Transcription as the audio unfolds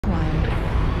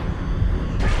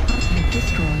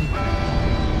destroyed.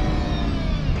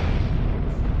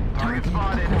 Target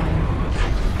acquired.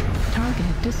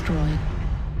 Target destroyed.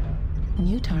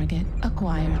 New target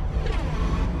acquired.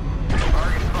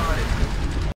 Target spotted.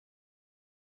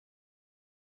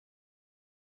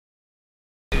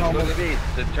 Look at me,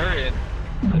 Centurion,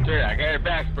 I got your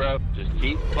back, bro. Just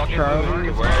keep fucking Charlie,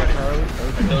 moving.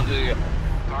 Charlie.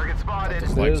 Target spotted.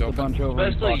 There's a bunch over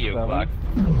Especially you, Buck.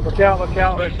 Look out, look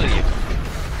out. Especially you.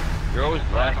 You're always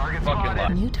last fucking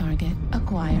last. New target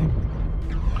acquired.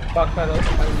 Box pedal,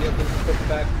 put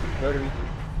back, rotary.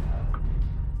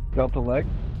 Delta leg.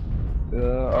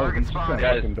 Target spotted.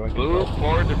 Guys, move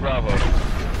forward to Bravo.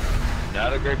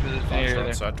 Not a great position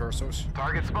here. Side torsos.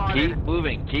 Target spotted.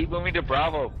 Keep moving to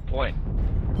Bravo. Point.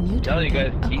 New I'm telling you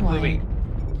guys, target keep acquired. moving.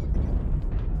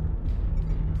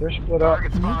 They're split up.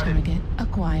 Target New spotted. target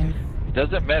acquired. It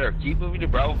doesn't matter. Keep moving to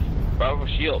Bravo. Bravo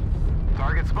shield.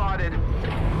 Target spotted.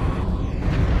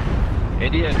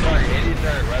 Indian target,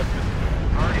 right?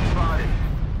 Target spotted.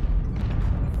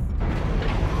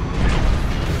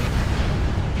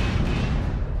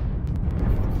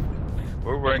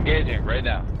 We're engaging right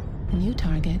now. New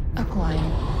target acquired.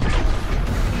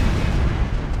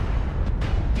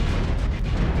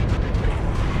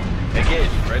 Engage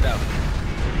right now.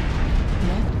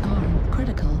 Left arm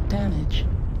critical damage.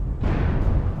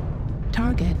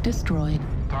 Target destroyed.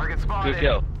 Target spotted. Good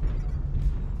kill.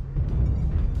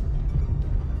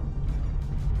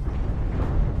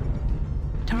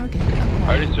 Target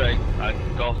Party acquired. strike on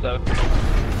Gulf 7.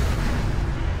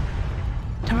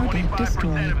 Target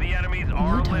destroyed. of the enemies New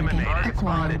are target eliminated.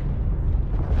 acquired.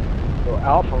 So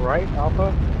Alpha, right?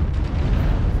 Alpha?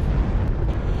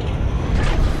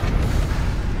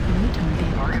 New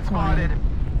target Target acquired. spotted.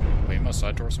 Lima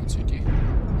side torso on CT.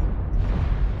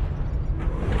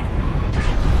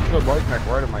 Good light mech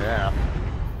right on my ass.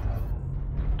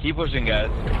 Keep pushing, guys.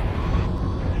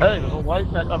 Hey, there's a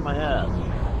light mech on my ass.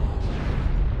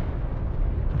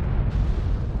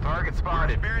 Target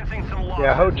spotted. Experiencing some losses.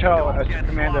 Yeah, hotel, Don't get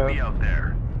commando. sloppy out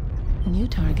there. New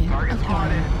target Target acquired.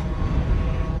 spotted.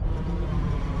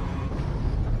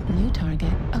 New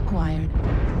target acquired.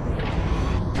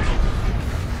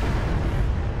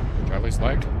 Charlie's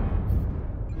lagged.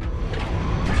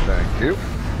 Thank you.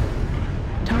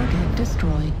 Target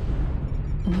destroyed.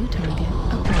 New target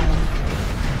acquired.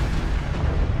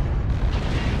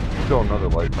 Still another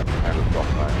light mech kind of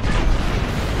stuff. Left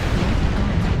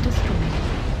arm destroyed.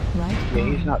 Right Yeah,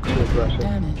 he's arm not too critical aggressive.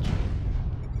 damage.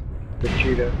 The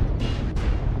cheetah.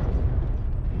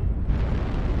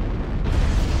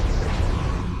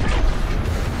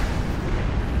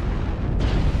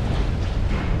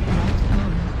 Right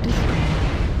arm destroyed.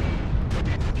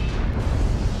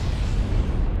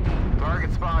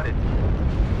 Target spotted.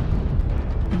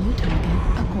 New target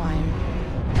acquired.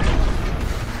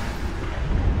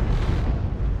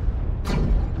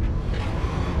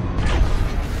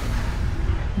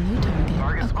 New target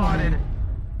Target acquired. spotted.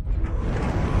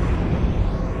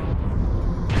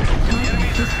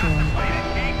 Target destroyed.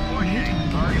 New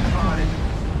Target target spotted. acquired.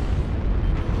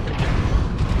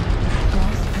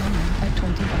 Gloss ammo at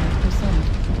 25%.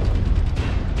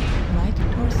 Right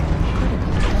torso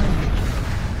critical damage.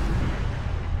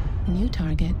 New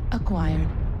target acquired.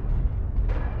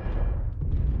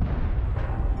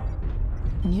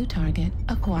 New target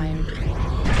acquired.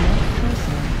 Left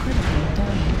torso critical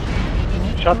damage.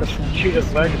 Left Shot the torso cheetah's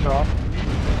destroyed. legs off. We've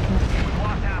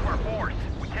lost half our force.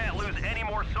 We can't lose any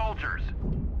more soldiers.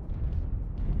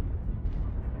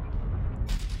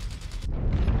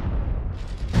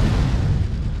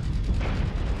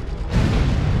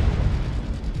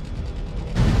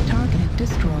 Target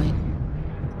destroyed.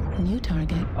 New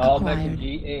target All back to acquired.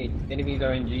 G8. Enemies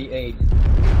are in G8.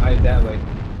 Eyes that way.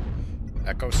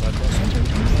 Echo side torso. Center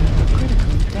torso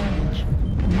critical damage.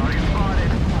 New Target target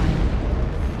spotted. acquired.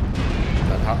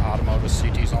 That automotive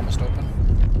CT's almost open.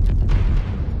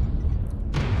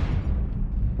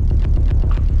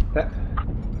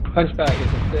 Punchback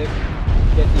is a 6.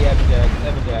 Get the Evajag.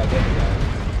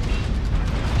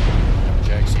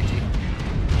 Jag CT.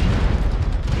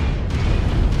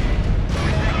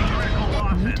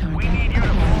 New target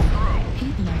acquired.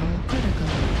 Heat level critical.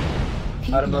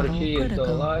 Heat Automotive level Chi is still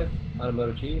critical. alive.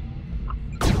 Automotive Chi.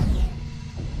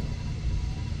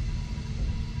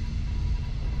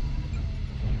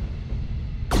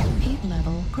 Heat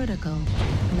level critical.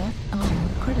 Left arm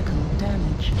critical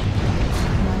damage.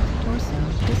 Right torso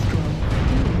destroyed.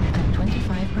 Healing at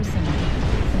 25%.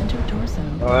 Center torso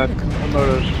That critical.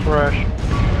 motor's fresh.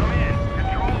 Come in.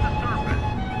 Control the surface.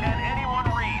 Can anyone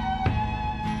read?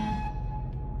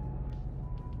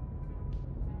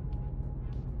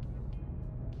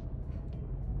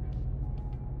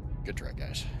 Good try,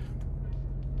 guys.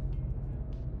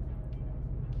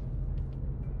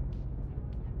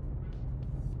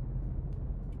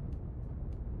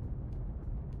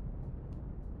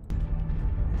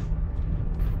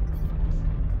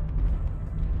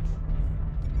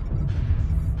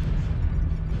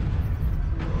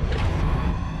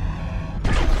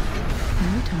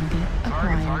 New target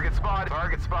acquired. Target spotted.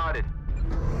 Target spotted.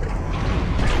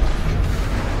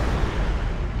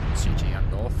 CT on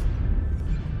Golf.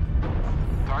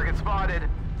 Target spotted.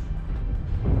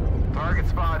 Target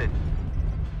spotted.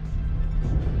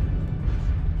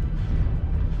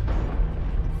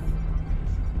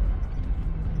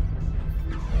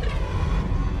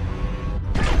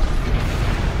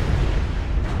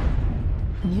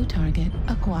 New target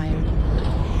acquired.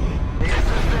 Need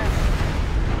assistance.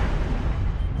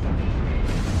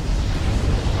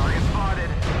 Target spotted.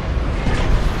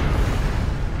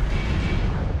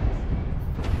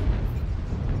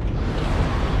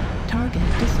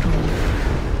 Target destroyed.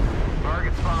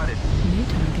 Target spotted. New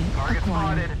target Target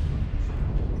acquired. spotted.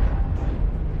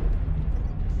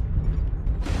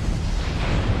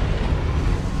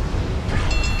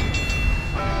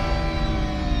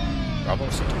 Bravo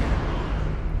CT.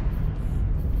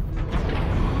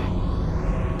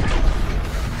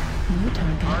 New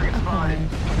target Target spotted. acquired.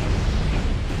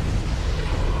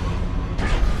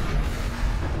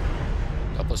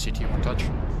 Double CT, one touch.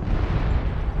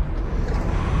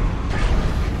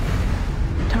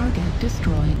 Target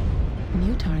destroyed.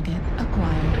 New target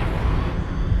acquired.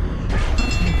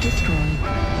 Target destroyed.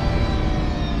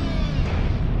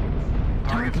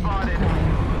 Target Target spotted.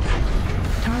 acquired.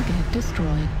 Target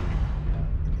destroyed.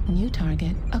 New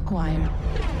target acquired.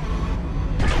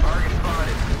 Target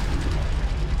spotted.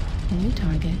 New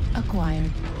target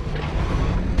acquired.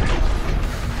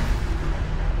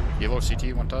 Helo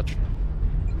CT, one touch.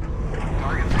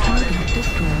 Target spotted. Target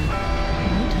destroyed.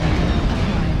 New target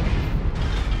acquired.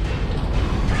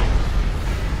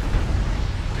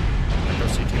 Echo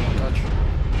CT, one touch.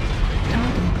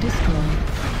 Target destroyed.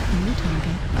 New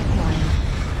target acquired.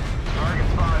 Target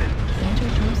spotted.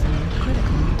 Interdorsal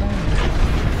critical damage.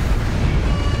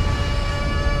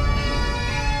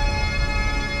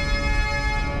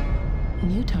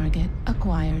 New target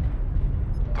acquired.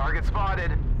 Target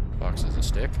spotted. Box is a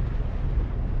stick.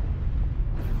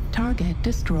 Target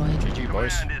destroyed. GG,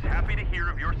 boys. Command is happy to hear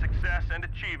of your success and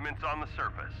achievements on the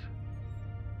surface.